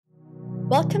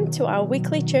Welcome to our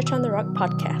weekly Church on the Rock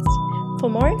podcast. For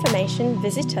more information,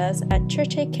 visit us at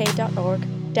churchak.org,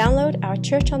 download our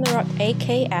Church on the Rock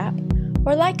AK app,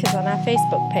 or like us on our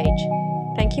Facebook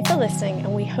page. Thank you for listening,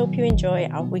 and we hope you enjoy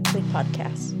our weekly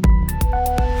podcast.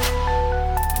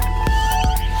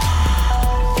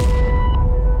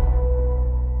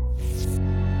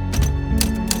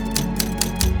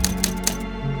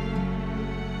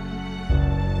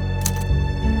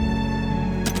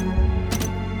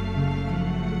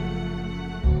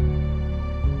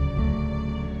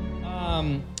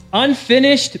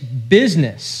 Unfinished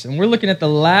business. And we're looking at the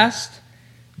last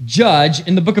judge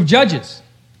in the book of Judges.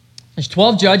 There's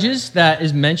 12 judges that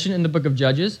is mentioned in the book of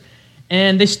Judges.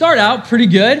 And they start out pretty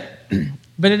good,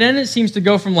 but then it seems to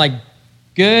go from like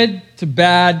good to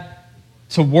bad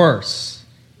to worse.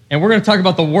 And we're going to talk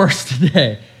about the worst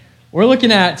today. We're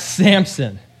looking at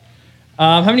Samson.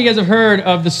 How many of you guys have heard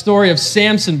of the story of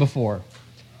Samson before?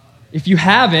 If you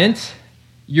haven't,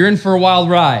 you're in for a wild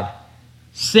ride.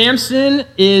 Samson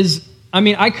is,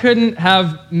 I couldn't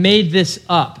have made this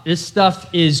up. This stuff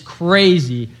is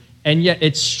crazy, and yet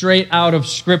it's straight out of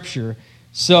Scripture.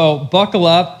 So buckle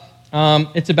up.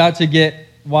 It's about to get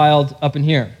wild up in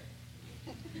here.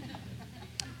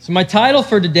 So my title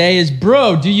for today is,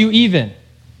 Bro, Do You Even?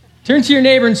 Turn to your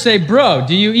neighbor and say, Bro,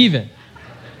 do you even?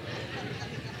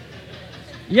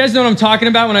 You guys know what I'm talking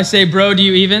about when I say, Bro, do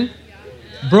you even?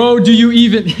 Bro, do you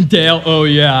even? Dale, oh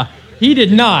yeah. He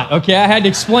did not, okay? I had to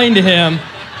explain to him,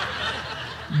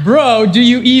 bro, do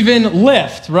you even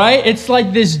lift, right? It's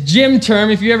like this gym term.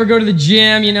 If you ever go to the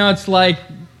gym, it's like,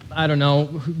 I don't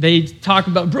know, they talk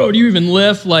about, bro, do you even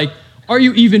lift? Like, are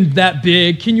you even that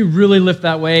big? Can you really lift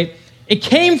that weight? It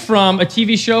came from a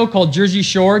TV show called Jersey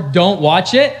Shore. Don't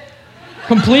watch it.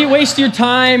 Complete waste of your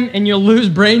time, and you'll lose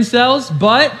brain cells,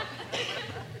 but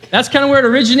that's kind of where it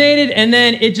originated, and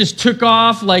then it just took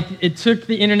off, like it took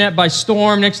the internet by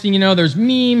storm. Next thing you know, there's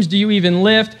memes, do you even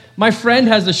lift? My friend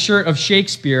has a shirt of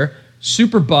Shakespeare,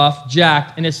 super buff,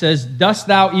 jacked, and it says, dost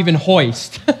thou even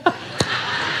hoist?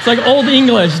 It's like old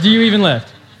English, do you even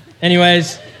lift?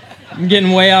 Anyways, I'm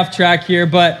getting way off track here,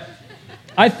 but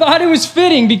I thought it was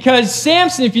fitting because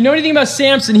Samson, if you know anything about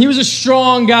Samson, he was a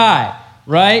strong guy,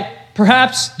 right?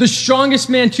 Perhaps the strongest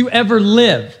man to ever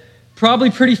live,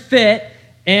 probably pretty fit.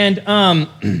 And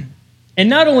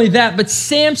not only that, but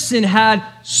Samson had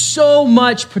so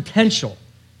much potential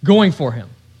going for him.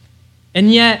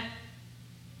 And yet,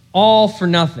 all for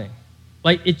nothing.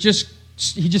 Like, he just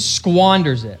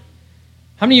squanders it.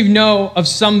 How many of you know of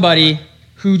somebody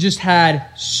who just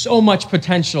had so much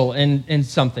potential in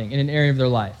something, in an area of their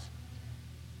life?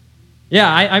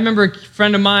 Yeah, I remember a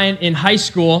friend of mine in high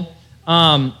school,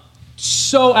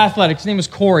 so athletic. His name was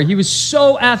Corey. He was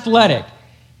so athletic.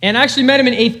 And I actually met him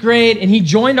in 8th grade, and he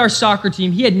joined our soccer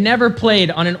team. He had never played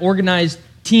on an organized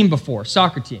team before,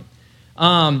 soccer team.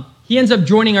 He ends up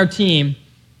joining our team,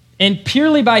 and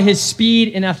purely by his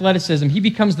speed and athleticism, he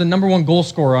becomes the number one goal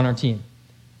scorer on our team.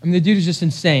 The dude is just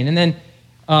insane. And then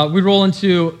we roll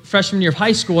into freshman year of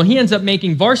high school, and he ends up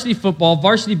making varsity football,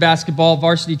 varsity basketball,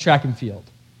 varsity track and field.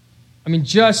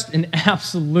 Just an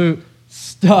absolute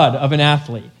stud of an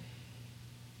athlete.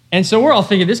 And so we're all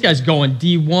thinking, this guy's going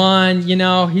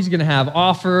D1, he's going to have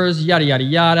offers, yada, yada,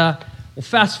 yada. Well,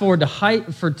 fast forward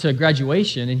to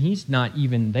graduation, and he's not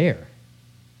even there.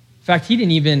 In fact, he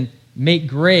didn't even make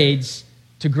grades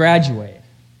to graduate.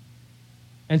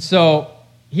 And so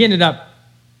he ended up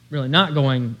really not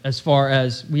going as far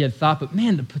as we had thought, but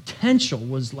man, the potential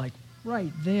was like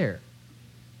right there.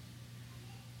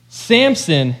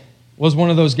 Samson was one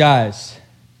of those guys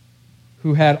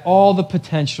who had all the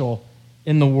potential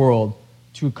in the world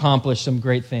to accomplish some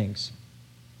great things.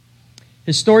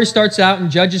 His story starts out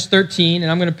in Judges 13,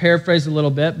 and I'm going to paraphrase a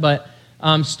little bit, but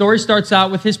story starts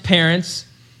out with his parents,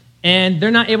 and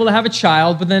they're not able to have a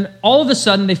child, but then all of a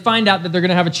sudden they find out that they're going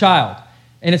to have a child.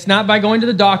 And it's not by going to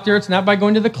the doctor, it's not by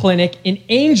going to the clinic. An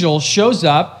angel shows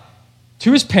up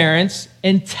to his parents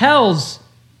and tells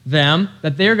them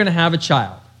that they're going to have a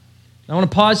child. Now, I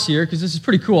want to pause here because this is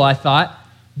pretty cool, I thought.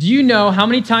 Do you know how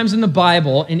many times in the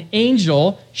Bible an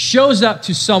angel shows up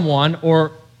to someone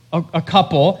or a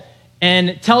couple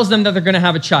and tells them that they're going to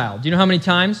have a child? Do you know how many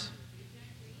times?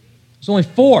 There's only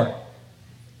 4.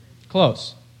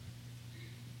 Close.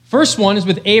 First one is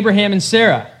with Abraham and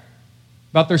Sarah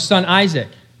about their son Isaac.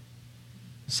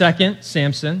 Second,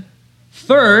 Samson.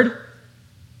 Third,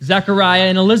 Zechariah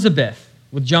and Elizabeth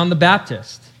with John the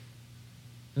Baptist.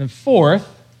 And then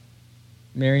fourth,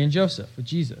 Mary and Joseph with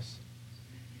Jesus.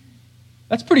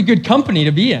 That's pretty good company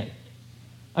to be in.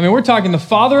 We're talking the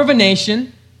father of a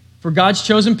nation for God's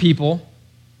chosen people,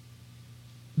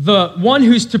 the one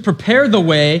who's to prepare the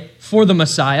way for the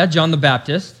Messiah, John the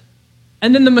Baptist,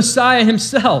 and then the Messiah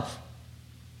himself.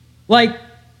 Like,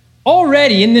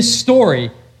 already in this story,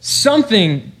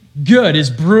 something good is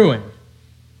brewing.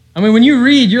 I mean, when you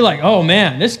read, you're like, oh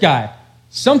man, this guy,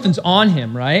 something's on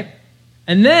him, right?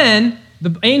 And then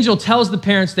the angel tells the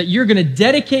parents that you're going to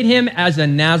dedicate him as a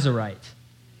Nazirite.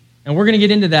 And we're going to get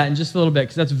into that in just a little bit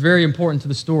because that's very important to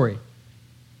the story.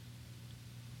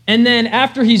 And then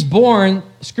after he's born,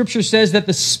 Scripture says that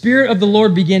the Spirit of the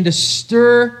Lord began to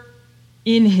stir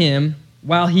in him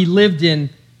while he lived in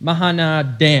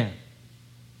Mahanadan.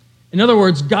 In other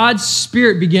words, God's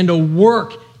Spirit began to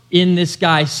work in this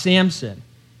guy, Samson.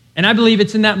 And I believe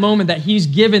it's in that moment that he's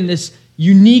given this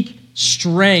unique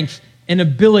strength and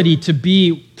ability to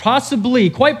be possibly,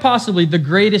 quite possibly, the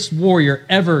greatest warrior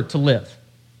ever to live.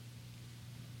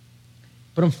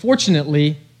 But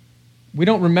unfortunately, we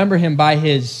don't remember him by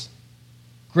his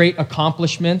great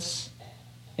accomplishments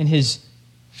and his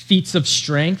feats of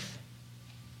strength.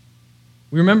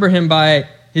 We remember him by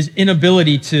his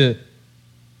inability to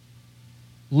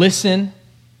listen,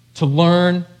 to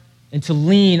learn, and to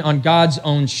lean on God's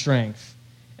own strength.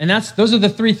 And those are the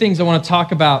three things I want to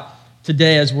talk about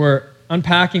today as we're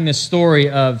unpacking this story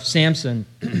of Samson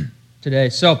today.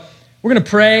 So we're going to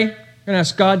pray. We're going to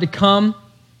ask God to come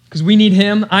because we need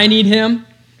him. I need him.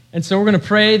 And so we're going to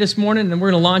pray this morning, and then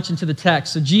we're going to launch into the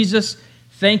text. So Jesus,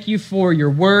 thank you for your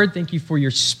word. Thank you for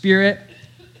your Spirit.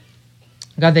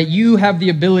 God, that you have the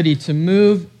ability to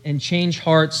move and change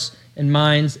hearts and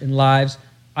minds and lives.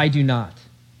 I do not.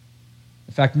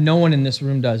 In fact, no one in this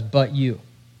room does but you.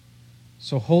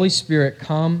 So Holy Spirit,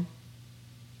 come,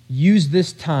 use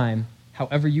this time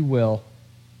however you will,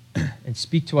 and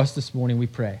speak to us this morning, we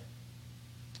pray.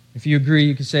 If you agree,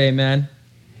 you can say amen.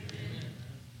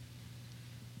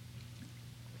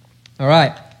 All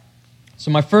right.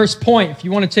 So my first point, if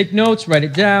you want to take notes, write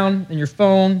it down in your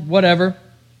phone, whatever,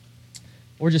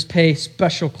 or just pay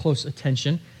special close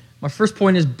attention. My first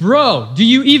point is, bro, do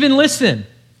you even listen?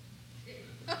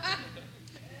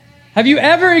 Have you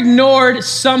ever ignored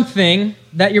something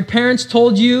that your parents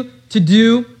told you to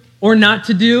do or not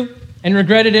to do and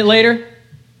regretted it later?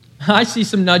 I see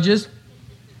some nudges.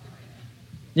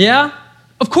 Yeah?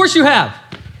 Of course you have.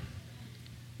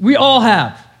 We all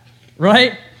have,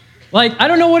 right? Like, I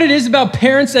don't know what it is about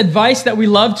parents' advice that we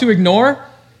love to ignore,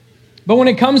 but when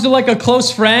it comes to like a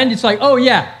close friend, it's like, oh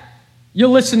yeah,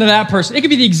 you'll listen to that person. It could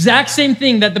be the exact same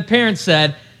thing that the parents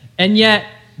said, and yet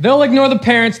they'll ignore the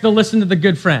parents, they'll listen to the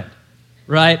good friend,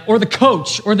 right? Or the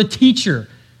coach, or the teacher,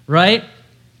 right?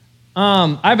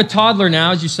 I have a toddler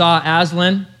now, as you saw,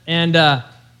 Aslan, and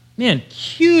man,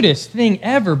 cutest thing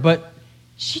ever, but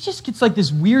she just gets like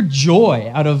this weird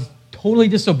joy out of totally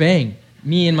disobeying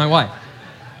me and my wife.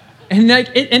 And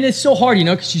it's so hard, you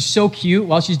know, because she's so cute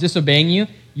while she's disobeying you.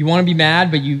 You want to be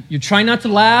mad, but you try not to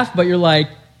laugh, but you're like,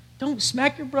 don't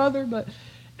smack your brother.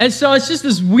 And so it's just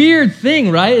this weird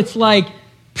thing, right? It's like,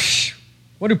 psh,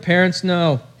 what do parents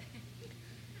know?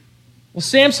 Well,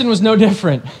 Samson was no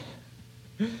different.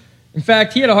 In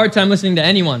fact, he had a hard time listening to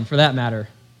anyone, for that matter.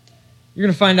 You're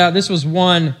going to find out this was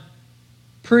one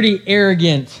pretty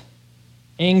arrogant,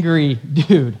 angry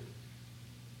dude.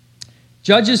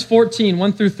 Judges 14,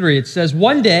 1-3, it says,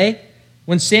 one day,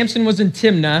 when Samson was in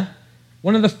Timnah,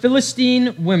 one of the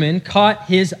Philistine women caught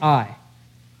his eye.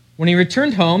 When he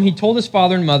returned home, he told his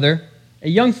father and mother, a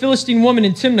young Philistine woman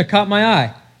in Timnah caught my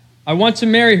eye. I want to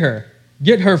marry her.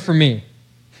 Get her for me.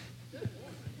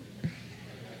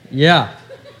 Yeah,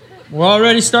 we're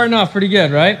already starting off pretty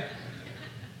good, right?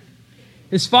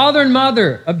 His father and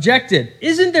mother objected.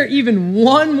 Isn't there even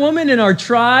one woman in our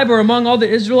tribe or among all the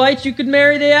Israelites you could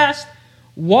marry, they asked.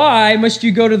 Why must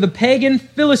you go to the pagan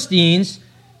Philistines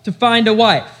to find a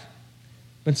wife?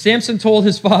 But Samson told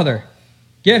his father,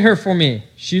 get her for me.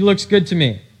 She looks good to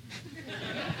me.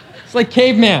 It's like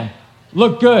caveman.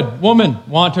 Look good. Woman,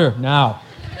 want her now.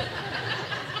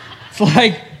 It's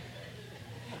like,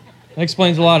 that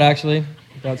explains a lot, actually,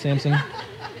 about Samson.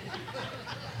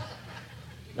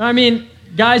 I mean,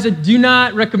 guys, I do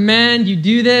not recommend you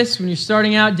do this when you're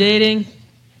starting out dating.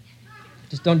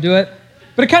 Just don't do it.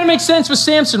 But it kind of makes sense with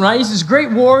Samson, right? He's this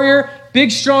great warrior,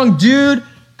 big, strong dude,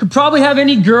 could probably have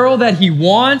any girl that he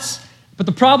wants. But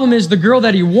the problem is the girl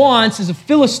that he wants is a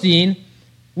Philistine,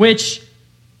 which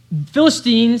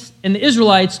Philistines and the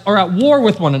Israelites are at war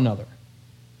with one another.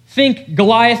 Think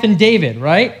Goliath and David,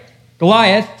 right?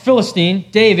 Goliath, Philistine,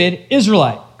 David,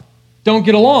 Israelite. Don't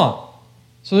get along.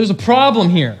 So there's a problem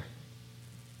here.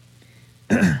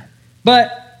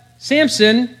 But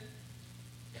Samson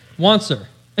wants her.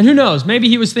 And who knows, maybe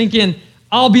he was thinking,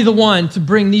 I'll be the one to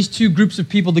bring these two groups of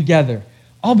people together.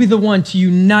 I'll be the one to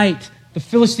unite the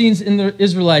Philistines and the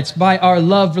Israelites by our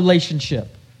love relationship.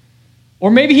 Or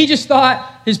maybe he just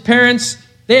thought his parents,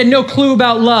 they had no clue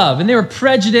about love, and they were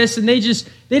prejudiced, and they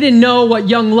didn't know what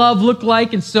young love looked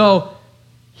like, and so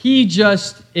he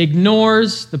just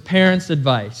ignores the parents'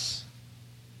 advice.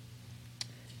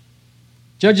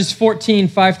 Judges 14,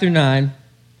 5-9.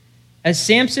 As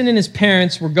Samson and his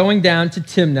parents were going down to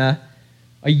Timnah,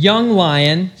 a young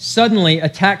lion suddenly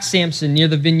attacked Samson near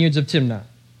the vineyards of Timnah.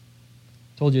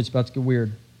 Told you it's about to get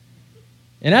weird.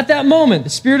 And at that moment, the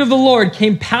Spirit of the Lord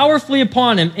came powerfully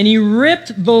upon him, and he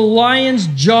ripped the lion's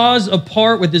jaws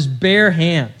apart with his bare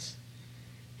hands.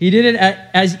 He did it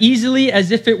as easily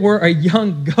as if it were a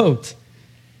young goat.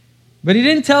 But he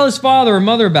didn't tell his father or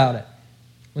mother about it.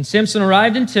 When Samson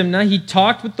arrived in Timnah, he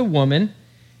talked with the woman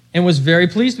and was very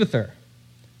pleased with her.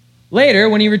 Later,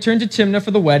 when he returned to Timnah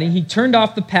for the wedding, he turned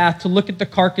off the path to look at the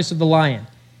carcass of the lion,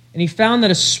 and he found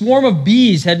that a swarm of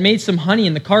bees had made some honey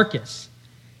in the carcass.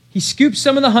 He scooped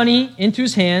some of the honey into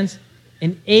his hands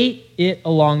and ate it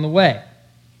along the way.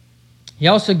 He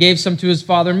also gave some to his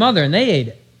father and mother, and they ate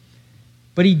it.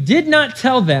 But he did not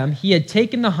tell them he had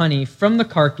taken the honey from the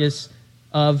carcass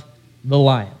of the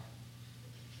lion.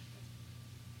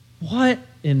 What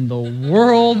in the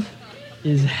world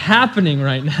is happening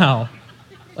right now?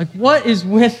 Like, what is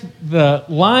with the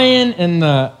lion and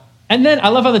the... And then I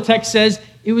love how the text says,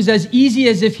 it was as easy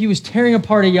as if he was tearing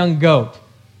apart a young goat.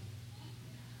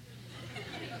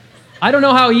 I don't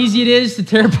know how easy it is to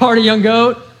tear apart a young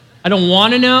goat. I don't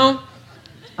want to know.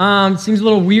 It seems a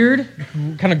little weird,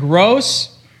 kind of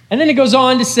gross. And then it goes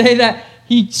on to say that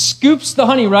he scoops the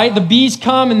honey, right? The bees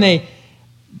come and they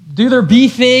do their bee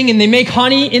thing and they make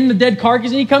honey in the dead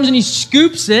carcass, and he comes and he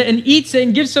scoops it and eats it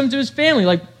and gives some to his family.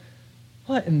 Like,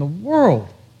 what in the world?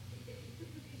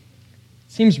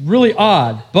 Seems really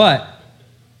odd, but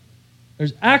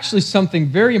there's actually something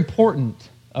very important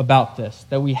about this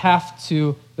that we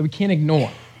can't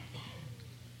ignore.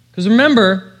 Because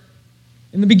remember,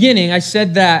 in the beginning, I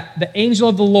said that the angel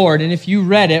of the Lord, and if you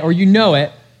read it or you know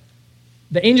it,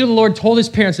 the angel of the Lord told his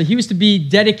parents that he was to be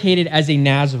dedicated as a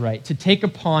Nazirite, to take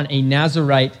upon a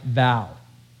Nazirite vow.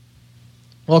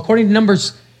 Well, according to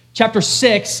Numbers chapter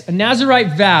 6, a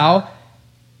Nazirite vow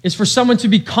is for someone to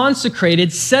be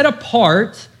consecrated, set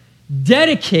apart,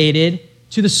 dedicated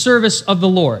to the service of the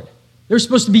Lord. They're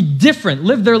supposed to be different,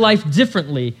 live their life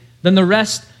differently than the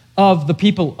rest of the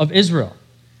people of Israel.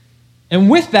 And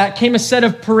with that came a set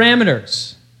of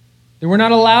parameters. They were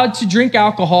not allowed to drink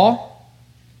alcohol.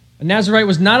 A Nazirite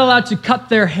was not allowed to cut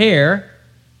their hair,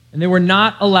 and they were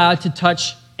not allowed to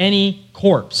touch any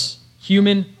corpse,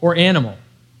 human or animal.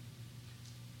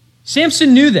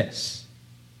 Samson knew this.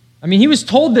 I mean, he was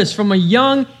told this from a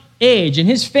young age, and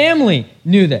his family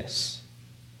knew this.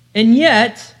 And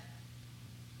yet,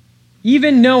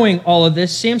 even knowing all of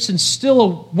this, Samson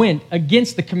still went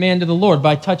against the command of the Lord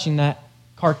by touching that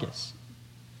carcass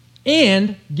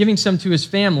and giving some to his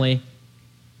family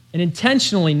and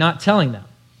intentionally not telling them.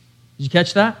 Did you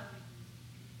catch that?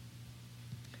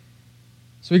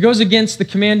 So he goes against the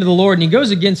command of the Lord, and he goes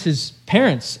against his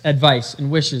parents' advice and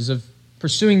wishes of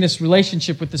pursuing this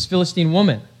relationship with this Philistine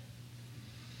woman.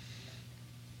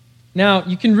 Now,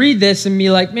 you can read this and be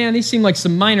like, man, these seem like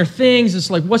some minor things. It's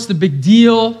like, what's the big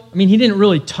deal? I mean, he didn't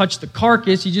really touch the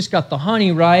carcass. He just got the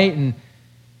honey, right?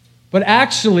 But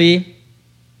actually,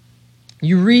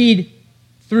 you read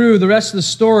through the rest of the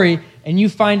story, and you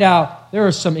find out there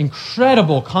are some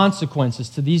incredible consequences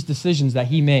to these decisions that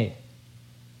he made.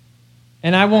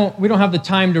 And we don't have the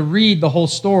time to read the whole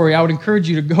story. I would encourage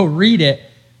you to go read it.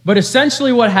 But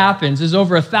essentially what happens is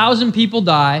over 1,000 people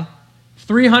die,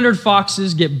 300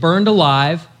 foxes get burned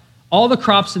alive, all the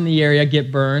crops in the area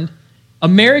get burned, a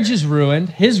marriage is ruined,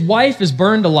 his wife is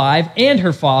burned alive, and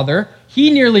her father,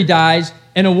 he nearly dies,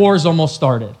 and a war's almost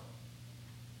started.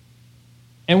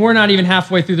 And we're not even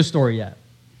halfway through the story yet.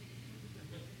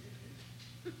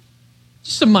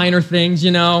 Just some minor things,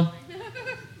 no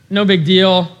big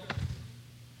deal.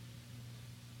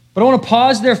 But I want to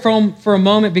pause there for a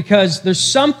moment because there's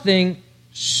something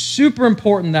super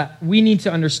important that we need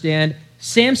to understand.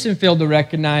 Samson failed to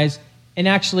recognize, and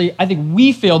actually, I think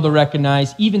we failed to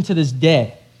recognize even to this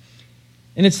day.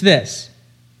 And it's this.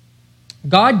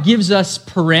 God gives us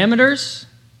parameters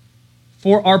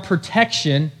for our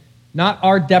protection, not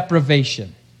our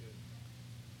deprivation.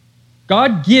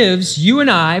 God gives you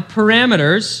and I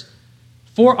parameters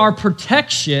for our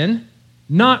protection,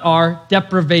 not our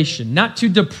deprivation, not to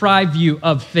deprive you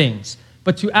of things,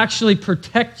 but to actually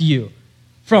protect you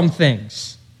from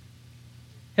things.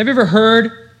 Have you ever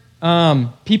heard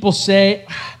people say,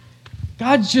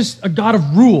 God's just a God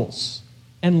of rules?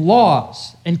 and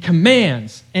laws and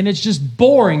commands, and it's just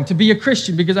boring to be a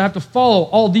Christian because I have to follow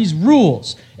all these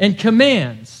rules and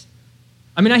commands.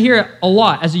 I mean, I hear it a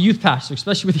lot as a youth pastor,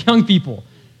 especially with young people.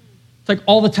 It's like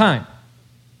all the time.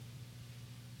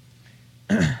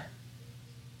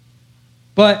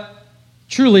 But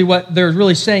truly what they're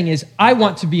really saying is, I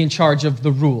want to be in charge of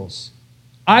the rules.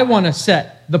 I want to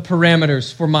set the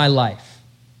parameters for my life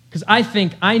because I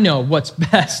think I know what's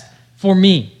best for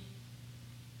me.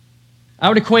 I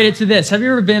would equate it to this. Have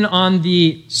you ever been on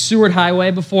the Seward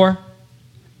Highway before?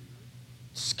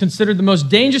 It's considered the most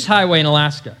dangerous highway in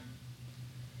Alaska.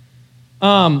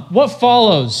 What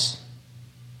follows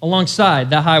alongside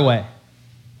that highway?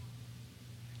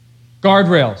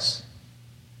 Guardrails.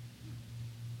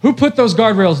 Who put those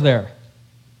guardrails there?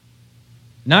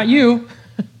 Not you.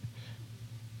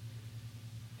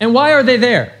 And why are they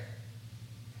there?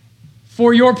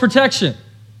 For your protection.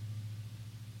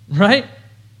 Right?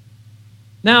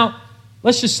 Now,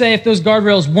 let's just say if those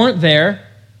guardrails weren't there,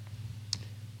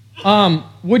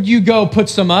 would you go put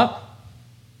some up?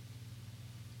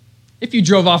 If you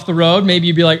drove off the road, maybe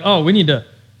you'd be like, oh, we need to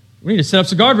set up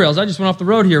some guardrails. I just went off the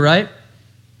road here, right?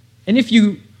 And if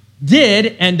you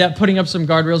did end up putting up some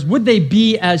guardrails, would they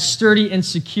be as sturdy and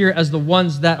secure as the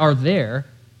ones that are there?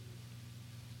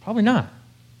 Probably not.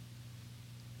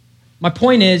 My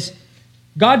point is,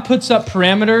 God puts up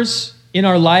parameters in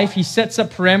our life. He sets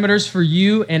up parameters for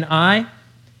you and I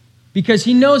because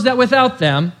he knows that without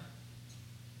them,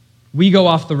 we go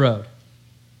off the road.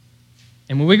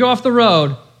 And when we go off the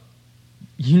road,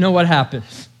 you know what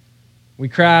happens. We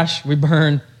crash, we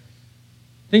burn.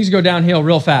 Things go downhill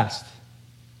real fast.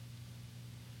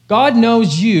 God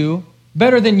knows you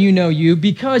better than you know you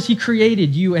because he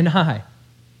created you and I.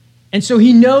 And so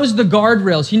he knows the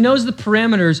guardrails. He knows the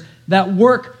parameters that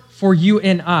work for you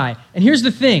and I. And here's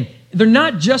the thing. They're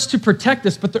not just to protect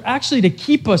us, but they're actually to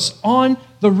keep us on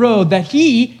the road that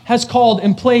he has called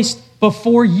and placed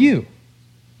before you.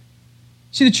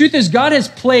 See, the truth is God has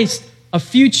placed a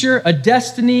future, a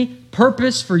destiny,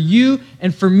 purpose for you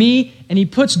and for me, and he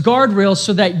puts guardrails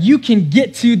so that you can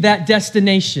get to that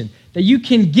destination, that you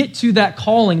can get to that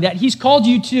calling that he's called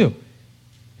you to.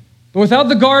 But without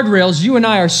the guardrails, you and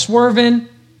I are swerving,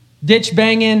 ditch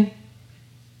banging,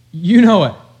 you know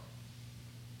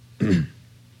it.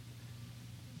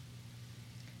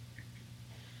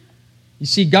 You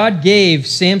see, God gave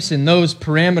Samson those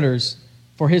parameters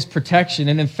for his protection.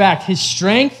 And in fact, his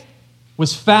strength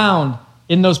was found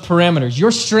in those parameters. Your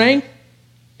strength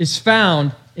is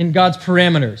found in God's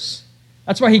parameters.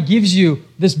 That's why he gives you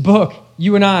this book,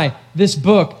 you and I, this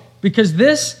book, because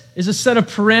this is a set of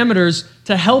parameters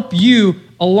to help you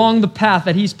along the path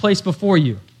that he's placed before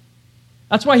you.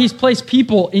 That's why he's placed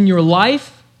people in your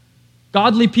life,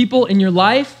 godly people in your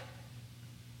life,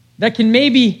 that can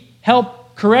maybe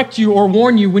help correct you or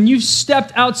warn you when you've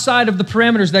stepped outside of the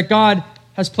parameters that God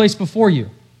has placed before you.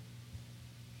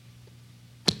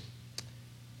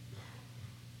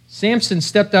 Samson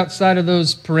stepped outside of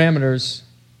those parameters,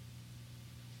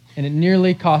 and it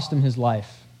nearly cost him his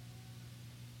life.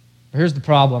 But here's the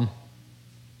problem.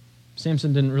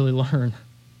 Samson didn't really learn.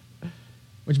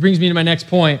 Which brings me to my next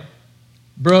point.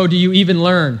 Bro, do you even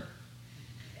learn?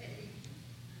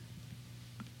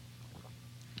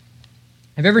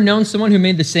 Have you ever known someone who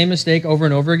made the same mistake over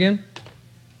and over again?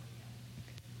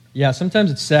 Yeah, sometimes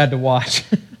it's sad to watch.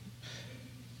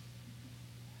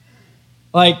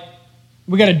 Like,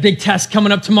 we got a big test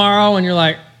coming up tomorrow, and you're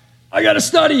like, I got to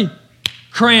study.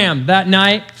 Cram that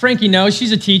night. Frankie knows,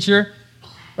 she's a teacher.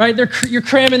 Right? You're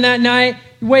cramming that night.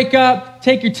 You wake up,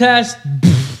 take your test,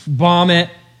 bomb it.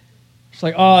 It's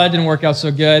like, oh, that didn't work out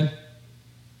so good.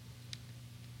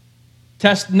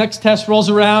 Next test rolls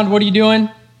around. What are you doing?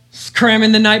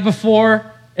 Cramming the night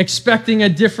before, expecting a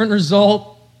different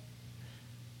result.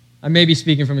 I may be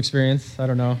speaking from experience. I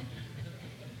don't know.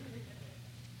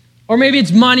 Or maybe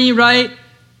it's money, right?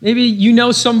 Maybe you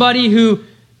know somebody who,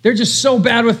 they're just so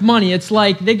bad with money. It's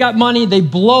like they got money, they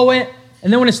blow it,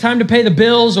 and then when it's time to pay the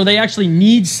bills or they actually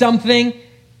need something,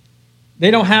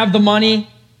 they don't have the money.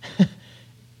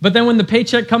 But then when the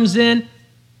paycheck comes in,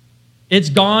 it's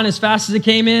gone as fast as it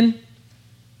came in.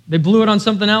 They blew it on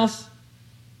something else.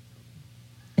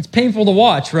 It's painful to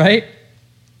watch, right?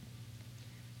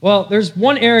 Well, there's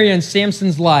one area in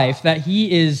Samson's life that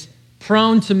he is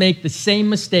prone to make the same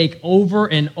mistake over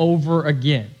and over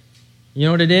again. You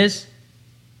know what it is?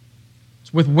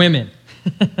 It's with women.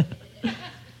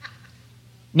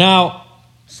 Now,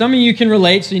 some of you can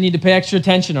relate, so you need to pay extra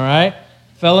attention, all right?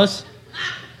 Fellas?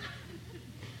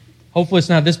 Hopefully it's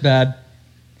not this bad.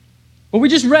 But we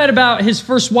just read about his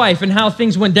first wife and how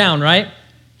things went down, right?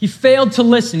 He failed to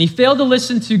listen. He failed to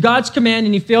listen to God's command,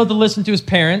 and he failed to listen to his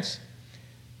parents.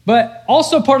 But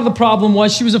also part of the problem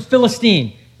was she was a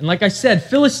Philistine. And like I said,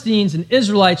 Philistines and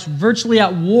Israelites were virtually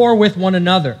at war with one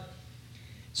another.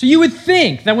 So you would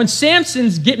think that when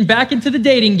Samson's getting back into the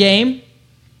dating game,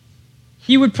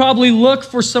 he would probably look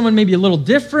for someone maybe a little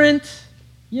different,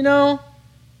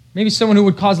 maybe someone who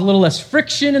would cause a little less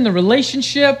friction in the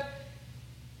relationship.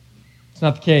 It's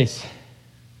not the case.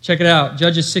 Check it out,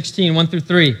 Judges 16,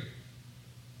 1-3.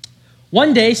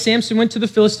 One day, Samson went to the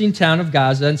Philistine town of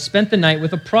Gaza and spent the night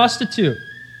with a prostitute.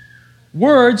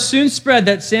 Word soon spread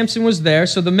that Samson was there,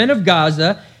 so the men of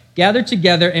Gaza gathered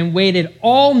together and waited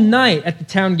all night at the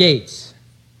town gates.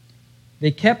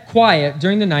 They kept quiet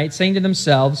during the night, saying to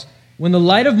themselves, "When the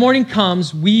light of morning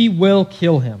comes, we will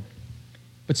kill him."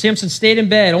 But Samson stayed in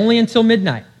bed only until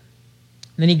midnight.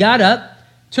 Then he got up,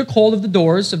 took hold of the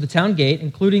doors of the town gate,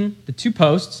 including the 2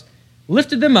 posts,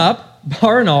 lifted them up,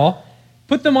 bar and all,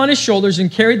 put them on his shoulders,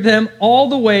 and carried them all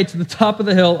the way to the top of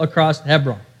the hill across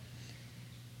Hebron.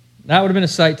 That would have been a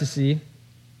sight to see.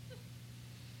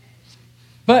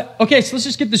 But, okay, so let's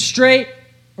just get this straight,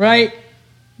 right?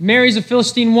 Marries a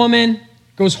Philistine woman,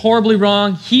 goes horribly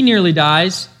wrong. He nearly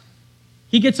dies.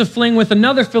 He gets a fling with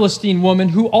another Philistine woman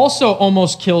who also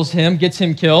almost kills him, gets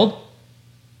him killed.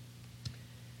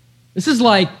 This is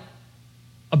like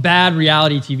a bad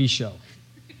reality TV show.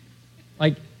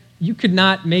 Like, you could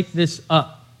not make this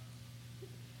up.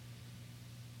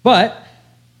 But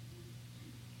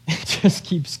it just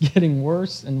keeps getting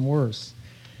worse and worse.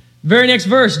 Very next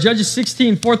verse, Judges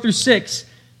 16, 4-6.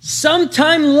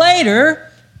 Sometime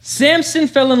later, Samson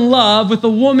fell in love with a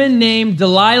woman named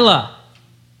Delilah,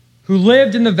 who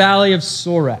lived in the valley of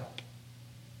Sorek.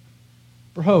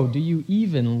 Bro, do you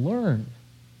even learn?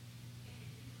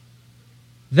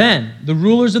 Then the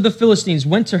rulers of the Philistines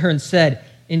went to her and said,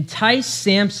 "Entice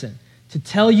Samson to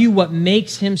tell you what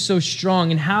makes him so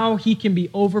strong and how he can be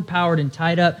overpowered and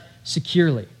tied up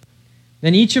securely.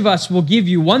 Then each of us will give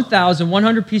you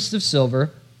 1,100 pieces of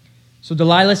silver." So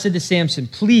Delilah said to Samson,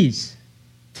 "Please,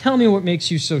 tell me what makes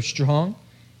you so strong,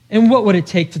 and what would it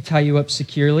take to tie you up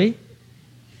securely?"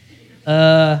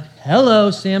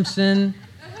 Hello, Samson.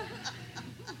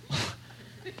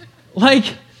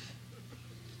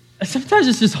 Sometimes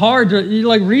it's just hard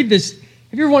to, read this.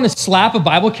 If you ever want to slap a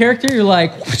Bible character, you're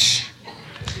like, whoosh.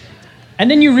 And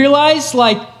then you realize,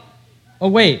 oh,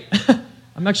 wait,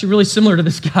 I'm actually really similar to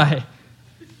this guy.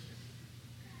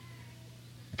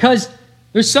 Because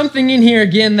there's something in here,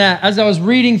 again, that as I was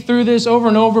reading through this over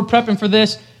and over, prepping for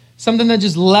this, something that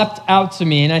just leapt out to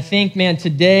me. And I think, man,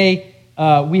 today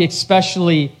we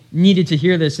especially needed to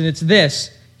hear this. And it's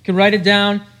this. You can write it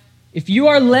down. If you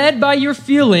are led by your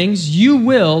feelings, you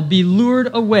will be lured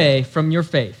away from your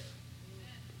faith.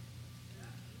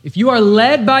 If you are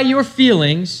led by your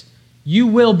feelings, you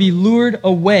will be lured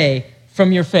away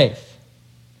from your faith.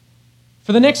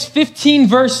 For the next 15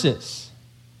 verses,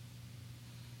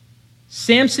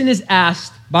 Samson is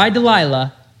asked by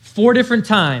Delilah 4 different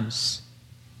times.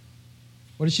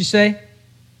 What did she say?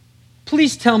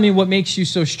 "Please tell me what makes you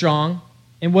so strong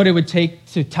and what it would take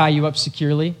to tie you up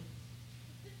securely."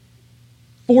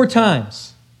 4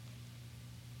 times.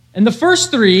 And the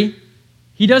first 3,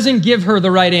 he doesn't give her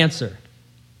the right answer.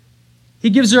 He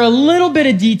gives her a little bit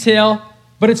of detail,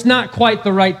 but it's not quite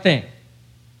the right thing.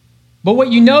 But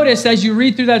what you notice as you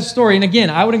read through that story, and again,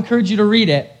 I would encourage you to read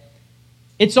it,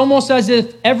 it's almost as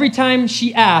if every time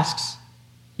she asks,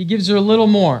 he gives her a little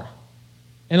more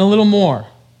and a little more.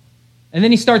 And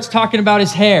then he starts talking about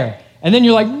his hair. And then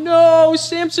you're like, no,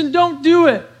 Samson, don't do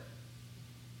it.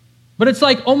 But it's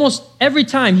like almost every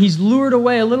time he's lured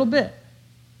away a little bit,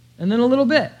 and then a little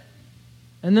bit,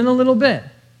 and then a little bit.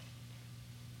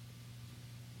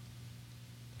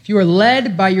 If you are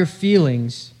led by your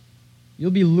feelings,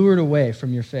 you'll be lured away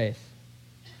from your faith.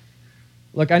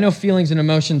 Look, I know feelings and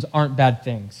emotions aren't bad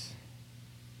things.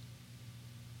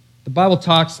 The Bible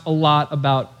talks a lot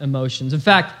about emotions. In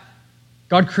fact,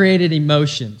 God created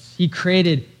emotions. He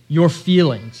created your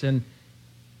feelings, and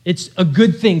it's a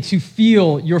good thing to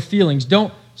feel your feelings.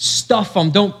 Don't stuff them.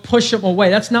 Don't push them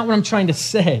away. That's not what I'm trying to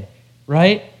say,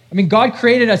 right? I mean, God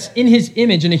created us in his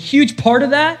image, and a huge part of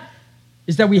that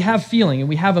is that we have feeling and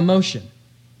we have emotion.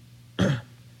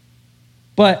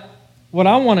 But what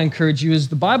I want to encourage you is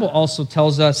the Bible also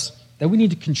tells us that we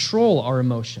need to control our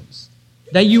emotions,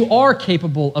 that you are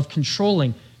capable of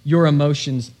controlling your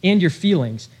emotions and your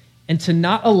feelings, and to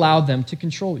not allow them to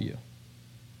control you.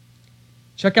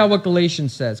 Check out what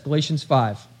Galatians says. Galatians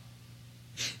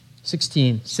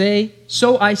 5:16.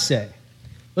 So I say,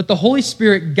 let the Holy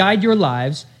Spirit guide your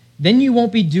lives, then you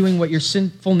won't be doing what your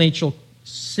sinful nature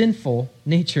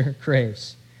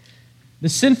craves. The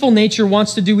sinful nature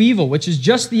wants to do evil, which is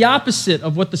just the opposite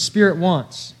of what the Spirit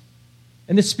wants.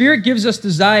 And the Spirit gives us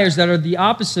desires that are the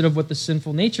opposite of what the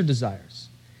sinful nature desires.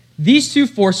 These two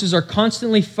forces are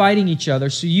constantly fighting each other,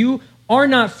 so you are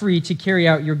not free to carry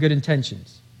out your good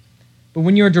intentions. But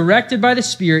when you are directed by the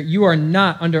Spirit, you are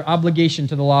not under obligation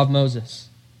to the law of Moses.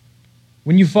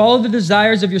 When you follow the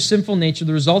desires of your sinful nature,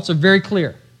 the results are very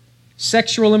clear.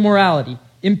 Sexual immorality,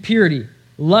 impurity,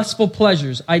 lustful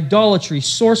pleasures, idolatry,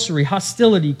 sorcery,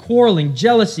 hostility, quarreling,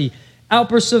 jealousy,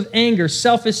 outbursts of anger,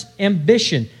 selfish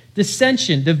ambition,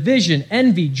 dissension, division,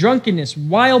 envy, drunkenness,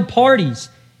 wild parties,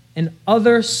 and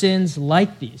other sins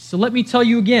like these. So let me tell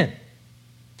you again,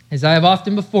 as I have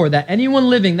often before, that anyone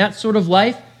living that sort of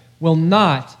life will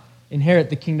not inherit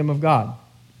the kingdom of God.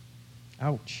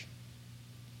 Ouch.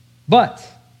 But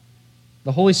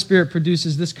the Holy Spirit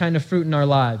produces this kind of fruit in our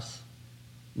lives: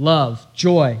 love,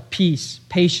 joy, peace,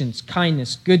 patience,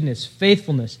 kindness, goodness,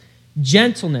 faithfulness,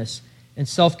 gentleness, and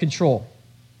self-control.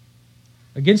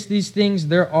 Against these things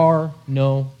there are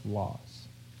no laws.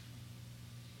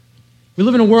 We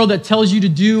live in a world that tells you to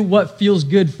do what feels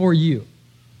good for you.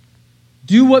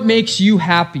 Do what makes you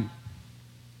happy.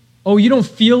 Oh, you don't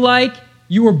feel like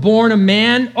you were born a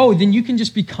man? Oh, then you can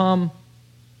just become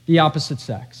the opposite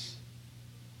sex.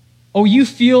 Oh, you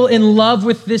feel in love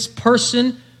with this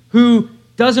person who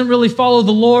doesn't really follow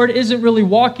the Lord, isn't really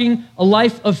walking a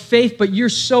life of faith, but you're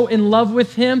so in love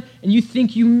with him and you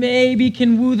think you maybe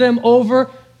can woo them over?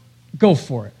 Go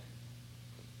for it.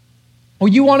 Oh,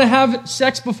 you want to have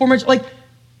sex before marriage? Like,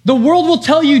 the world will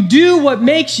tell you, do what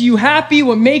makes you happy,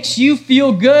 what makes you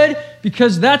feel good,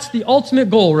 because that's the ultimate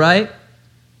goal, right?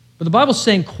 But the Bible's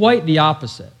saying quite the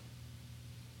opposite.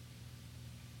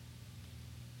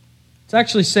 It's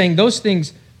actually saying those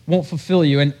things won't fulfill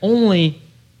you, and only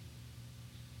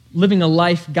living a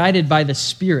life guided by the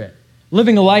Spirit,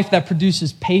 living a life that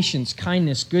produces patience,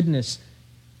 kindness, goodness,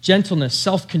 gentleness,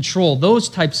 self-control, those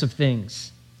types of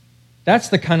things. That's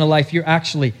the kind of life you're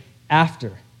actually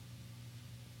after.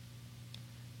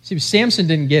 See, Samson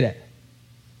didn't get it.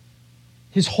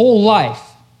 His whole life,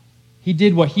 he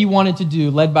did what he wanted to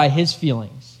do, led by his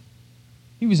feelings.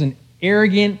 He was an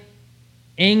arrogant,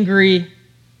 angry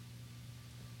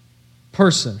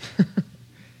person.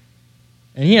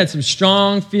 And he had some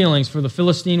strong feelings for the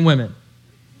Philistine women.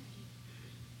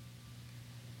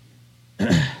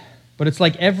 But it's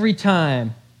like every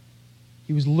time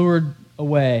he was lured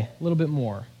away a little bit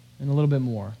more, and a little bit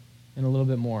more, and a little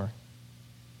bit more,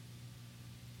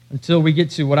 until we get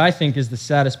to what I think is the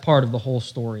saddest part of the whole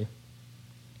story.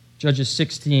 Judges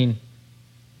 16,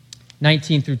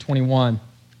 19 through 21.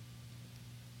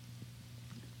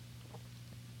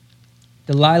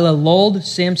 Delilah lulled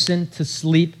Samson to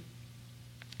sleep,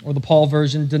 or the Paul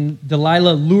version,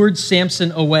 Delilah lured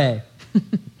Samson away.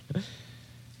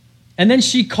 And then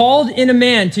she called in a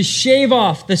man to shave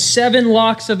off the 7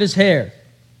 locks of his hair.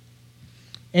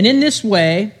 And in this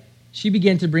way, she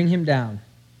began to bring him down,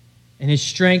 and his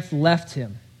strength left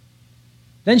him.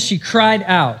 Then she cried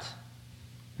out,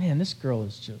 man, this girl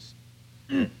is just...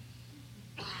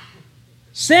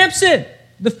 Samson,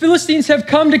 the Philistines have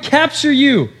come to capture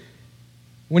you.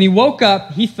 When he woke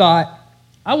up, he thought,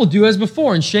 I will do as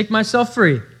before and shake myself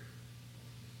free.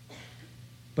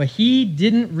 But he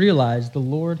didn't realize the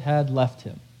Lord had left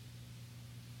him.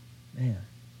 Man.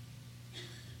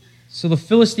 So the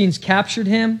Philistines captured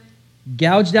him,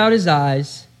 gouged out his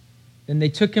eyes. Then they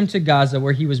took him to Gaza,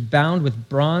 where he was bound with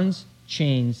bronze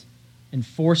chains and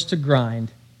forced to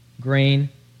grind grain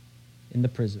in the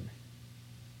prison.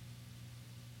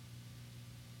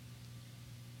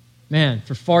 Man,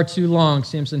 for far too long,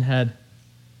 Samson had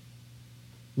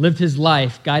lived his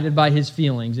life guided by his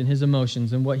feelings and his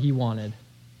emotions and what he wanted.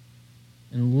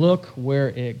 And look where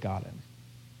it got him.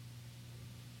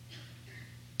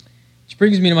 Which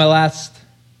brings me to my last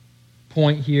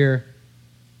point here.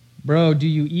 Bro, do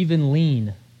you even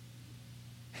lean?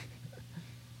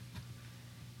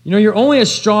 You know, you're only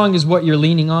as strong as what you're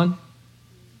leaning on.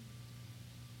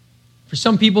 For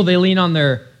some people, they lean on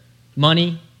their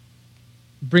money.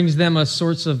 It brings them a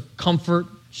source of comfort,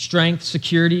 strength,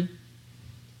 security.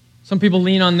 Some people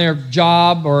lean on their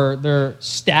job or their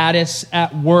status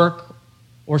at work,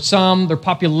 or their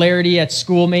popularity at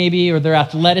school maybe, or their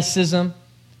athleticism.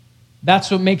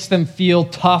 That's what makes them feel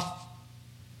tough.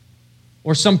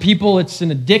 Or some people, it's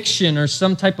an addiction or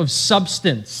some type of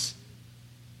substance.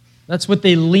 That's what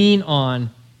they lean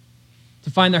on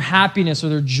to find their happiness or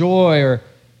their joy. Or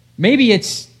maybe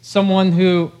it's someone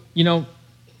who, you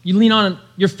lean on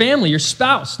your family, your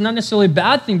spouse. Not necessarily a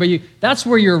bad thing, but that's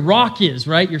where your rock is,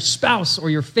 right? Your spouse or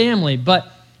your family.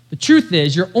 But the truth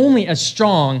is, you're only as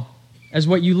strong as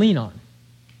what you lean on.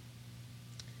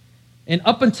 And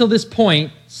up until this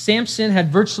point, Samson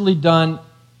had virtually done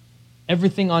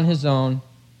everything on his own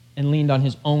and leaned on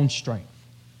his own strength.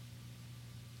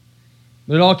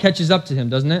 But it all catches up to him,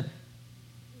 doesn't it?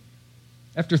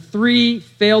 After 3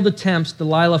 failed attempts,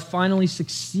 Delilah finally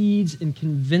succeeds in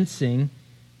convincing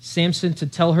Samson to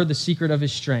tell her the secret of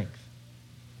his strength.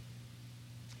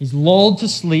 He's lulled to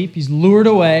sleep. He's lured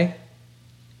away.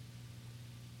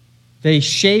 They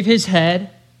shave his head,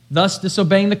 thus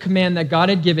disobeying the command that God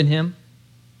had given him.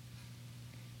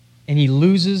 And he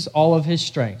loses all of his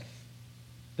strength,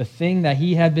 the thing that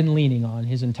he had been leaning on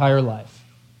his entire life.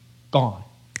 Gone.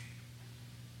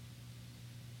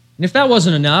 And if that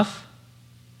wasn't enough,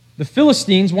 the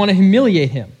Philistines want to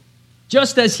humiliate him,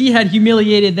 just as he had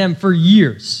humiliated them for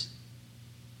years.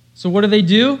 So what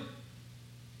do?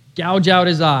 Gouge out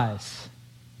his eyes.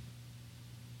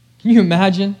 Can you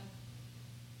imagine?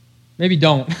 Maybe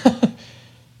don't, because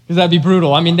that'd be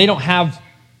brutal. I mean, they don't have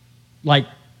like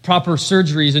proper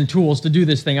surgeries and tools to do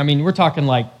this thing. I mean, we're talking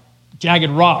like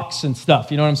jagged rocks and stuff,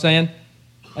 you know what I'm saying?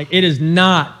 Like, it is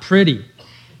not pretty.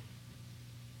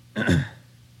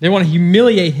 They want to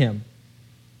humiliate him.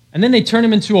 And then they turn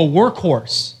him into a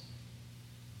workhorse,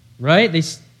 right? They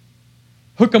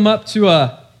hook him up to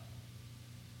a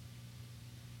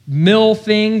mill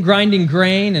thing, grinding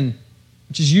grain, and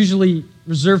which is usually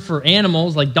reserved for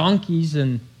animals like donkeys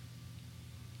and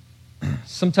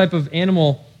some type of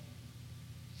animal.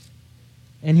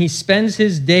 And he spends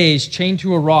his days chained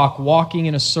to a rock, walking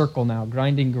in a circle now,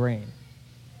 grinding grain.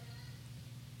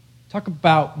 Talk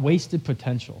about wasted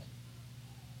potential.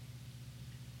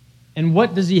 And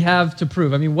what does he have to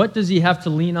prove? I mean, what does he have to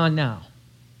lean on now?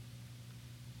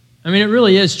 I mean, it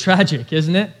really is tragic,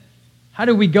 isn't it? How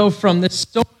do we go from this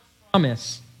so much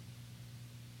promise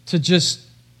to just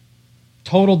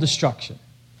total destruction?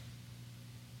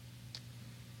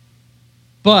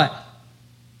 But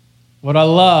what I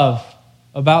love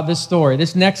about this story,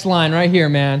 this next line right here,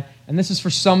 man, and this is for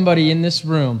somebody in this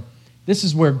room, this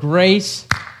is where grace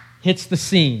hits the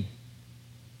scene.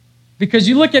 Because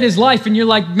you look at his life and you're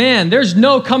like, man, there's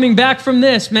no coming back from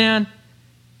this, man.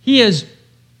 He has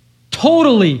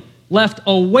totally left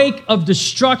a wake of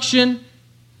destruction.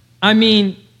 I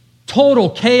mean, total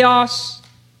chaos.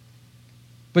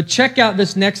 But check out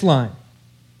this next line.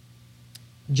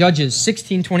 Judges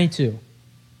 16:22.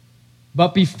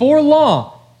 But before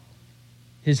long,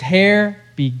 his hair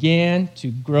began to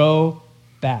grow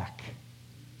back.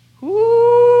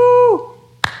 Woo!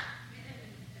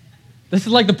 This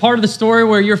is like the part of the story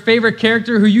where your favorite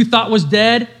character who you thought was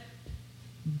dead,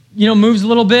 moves a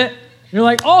little bit. You're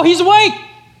like, oh, he's awake.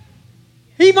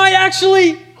 He might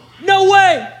actually, no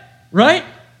way, right?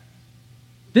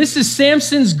 This is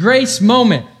Samson's grace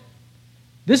moment.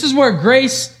 This is where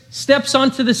grace steps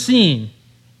onto the scene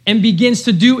and begins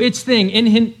to do its thing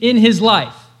in his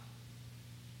life.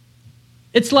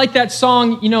 It's like that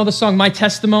song, the song My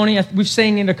Testimony. We've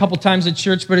sang it a couple times at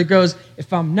church, but it goes,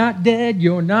 if I'm not dead,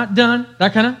 you're not done.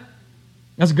 That kind of?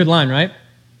 That's a good line, right?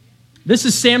 This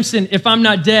is Samson, if I'm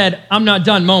not dead, I'm not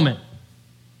done moment.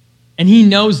 And he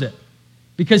knows it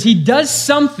because he does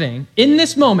something in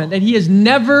this moment that he has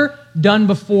never done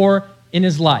before in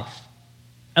his life.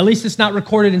 At least it's not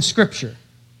recorded in Scripture.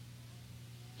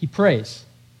 He prays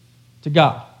to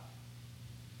God.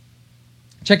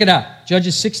 Check it out.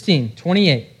 Judges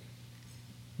 16:28.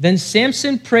 Then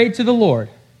Samson prayed to the Lord,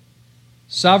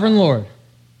 Sovereign Lord,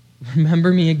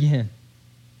 remember me again.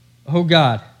 Oh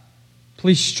God,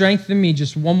 please strengthen me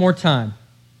just one more time.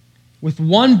 With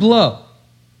one blow,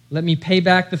 let me pay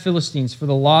back the Philistines for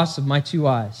the loss of my 2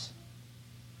 eyes.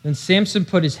 Then Samson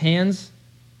put his hands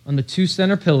on the 2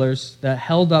 center pillars that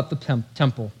held up the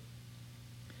temple.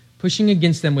 Pushing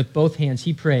against them with both hands,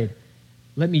 he prayed,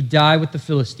 let me die with the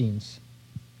Philistines.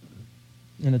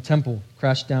 And the temple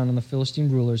crashed down on the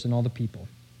Philistine rulers and all the people.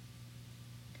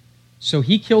 So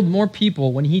he killed more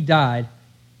people when he died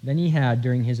than he had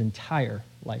during his entire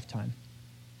lifetime.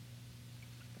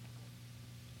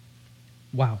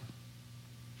 Wow.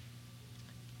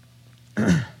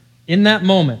 In that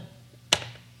moment,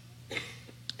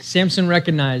 Samson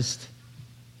recognized,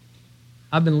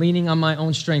 I've been leaning on my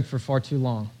own strength for far too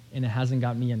long, and it hasn't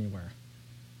got me anywhere.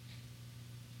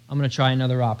 I'm going to try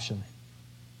another option.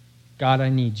 God, I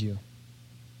need you.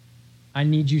 I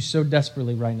need you so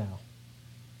desperately right now.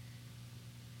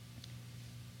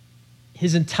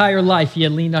 His entire life, he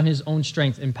had leaned on his own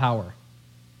strength and power.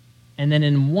 And then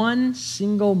in one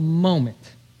single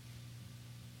moment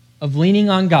of leaning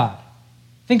on God,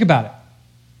 think about it.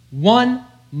 One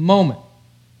moment.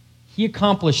 He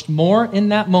accomplished more in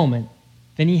that moment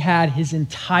than he had his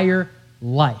entire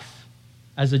life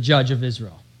as a judge of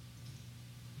Israel.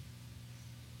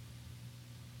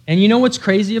 And you know what's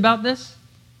crazy about this?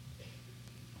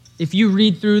 If you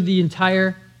read through the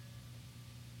entire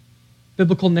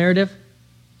biblical narrative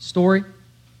story,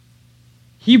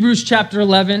 Hebrews chapter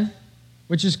 11,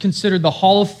 which is considered the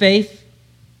Hall of Faith,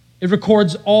 it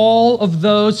records all of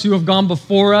those who have gone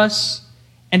before us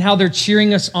and how they're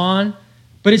cheering us on.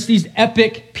 But it's these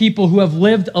epic people who have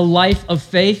lived a life of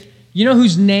faith. You know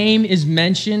whose name is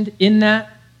mentioned in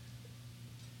that?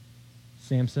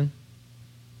 Samson.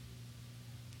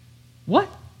 What?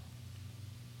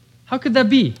 How could that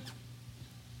be?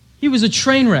 He was a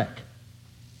train wreck.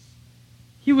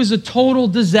 He was a total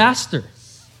disaster.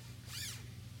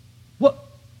 What?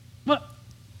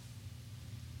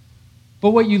 But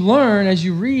what you learn as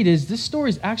you read is this story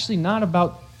is actually not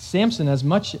about Samson as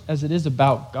much as it is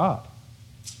about God.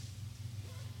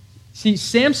 See,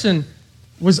 Samson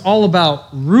was all about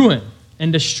ruin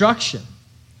and destruction,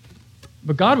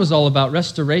 but God was all about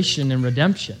restoration and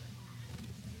redemption.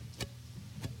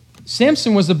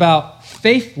 Samson was about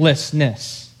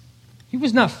faithlessness. He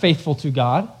was not faithful to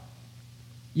God,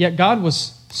 yet God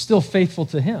was still faithful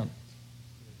to him.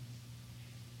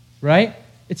 Right?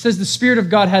 It says the Spirit of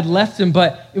God had left him,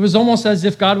 but it was almost as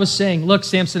if God was saying, look,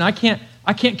 Samson, I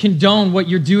can't condone what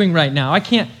you're doing right now. I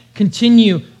can't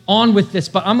continue on with this,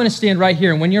 but I'm going to stand right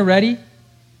here. And when you're ready,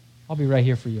 I'll be right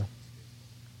here for you.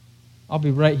 I'll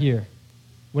be right here.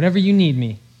 Whenever you need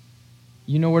me,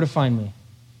 you know where to find me.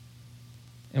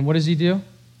 And what does he do?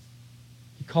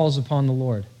 He calls upon the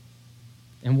Lord.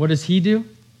 And what does he do?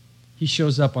 He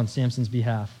shows up on Samson's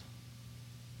behalf.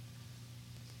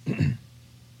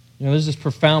 There's this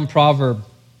profound proverb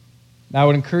that I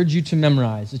would encourage you to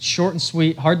memorize. It's short and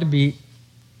sweet, hard to beat,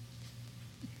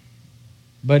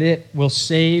 but it will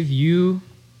save you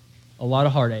a lot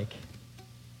of heartache.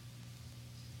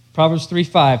 Proverbs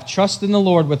 3:5, trust in the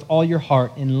Lord with all your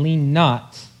heart and lean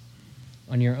not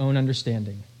on your own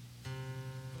understanding.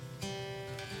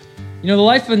 The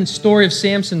life and story of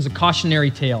Samson is a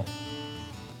cautionary tale.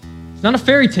 It's not a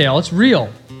fairy tale, it's real,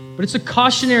 but it's a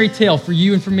cautionary tale for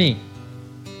you and for me.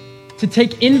 To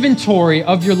take inventory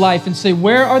of your life and say,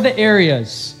 where are the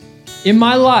areas in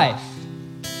my life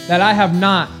that I have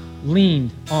not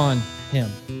leaned on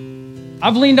him?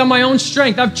 I've leaned on my own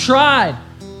strength. I've tried,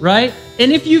 right?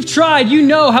 And if you've tried, you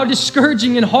know how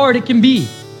discouraging and hard it can be.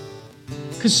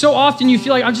 Because so often you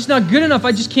feel like, I'm just not good enough.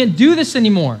 I just can't do this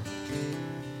anymore.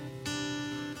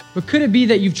 But could it be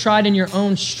that you've tried in your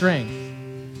own strength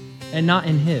and not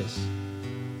in his?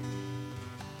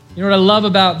 You know what I love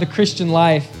about the Christian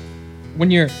life? When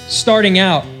you're starting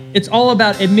out, it's all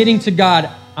about admitting to God,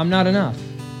 I'm not enough.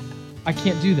 I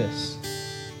can't do this.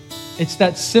 It's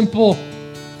that simple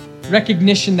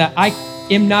recognition that I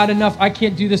am not enough. I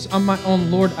can't do this on my own.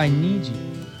 Lord, I need you.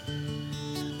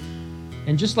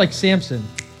 And just like Samson,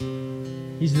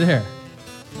 he's there.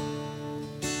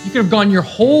 You could have gone your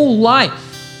whole life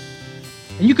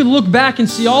and you could look back and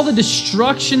see all the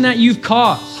destruction that you've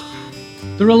caused,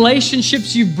 the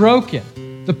relationships you've broken,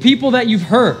 the people that you've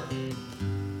hurt.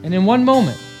 And in one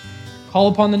moment, call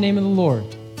upon the name of the Lord,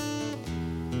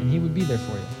 and he would be there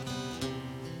for you.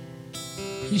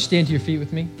 Can you stand to your feet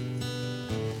with me?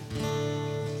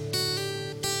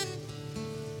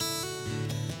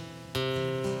 I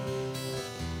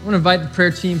want to invite the prayer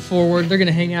team forward. They're going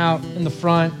to hang out in the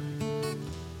front,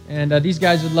 and these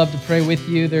guys would love to pray with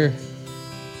you. They're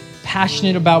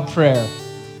passionate about prayer.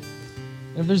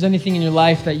 If there's anything in your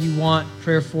life that you want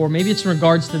prayer for, maybe it's in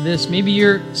regards to this. Maybe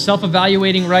you're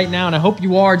self-evaluating right now, and I hope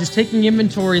you are, just taking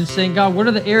inventory and saying, God, what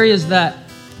are the areas that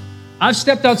I've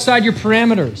stepped outside your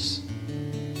parameters?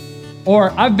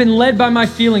 Or I've been led by my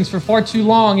feelings for far too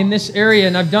long in this area,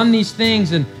 and I've done these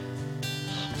things, and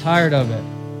I'm tired of it.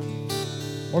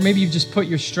 Or maybe you've just put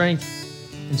your strength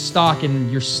and stock in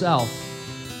yourself.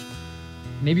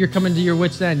 Maybe you're coming to your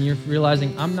wits' end, and you're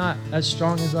realizing, I'm not as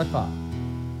strong as I thought.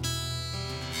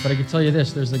 But I can tell you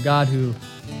this, there's a God who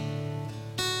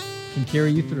can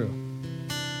carry you through.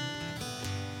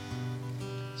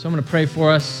 So I'm going to pray for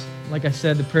us. Like I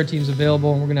said, the prayer team's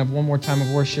available, and we're going to have one more time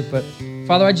of worship. But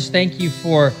Father, I just thank you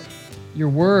for your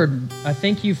word. I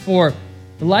thank you for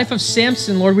the life of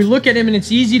Samson, Lord. We look at him, and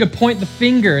it's easy to point the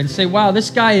finger and say, wow, this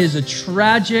guy is a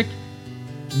tragic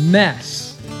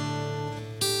mess.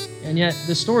 And yet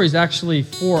the story is actually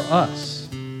for us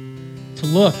to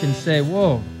look and say,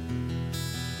 whoa,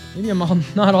 maybe I'm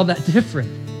not all that different.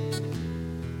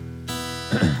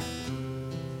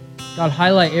 God,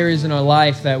 highlight areas in our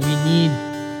life that we need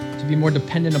to be more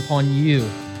dependent upon you.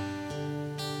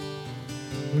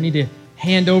 We need to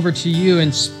hand over to you,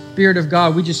 and Spirit of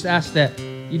God, we just ask that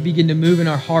you begin to move in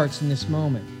our hearts in this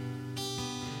moment.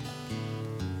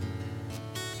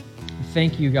 We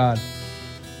thank you, God,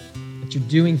 that you're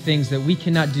doing things that we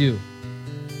cannot do.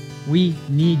 We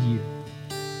need you.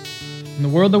 In the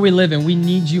world that we live in, we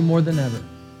need you more than ever.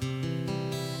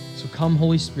 So come,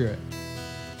 Holy Spirit,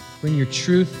 bring your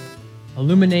truth,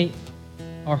 illuminate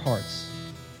our hearts.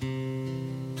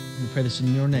 We pray this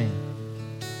in your name.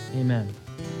 Amen.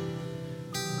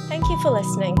 Thank you for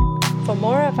listening. For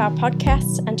more of our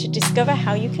podcasts and to discover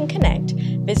how you can connect,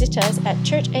 visit us at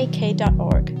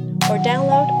churchak.org or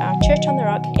download our Church on the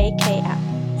Rock AK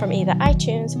app from either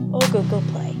iTunes or Google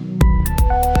Play.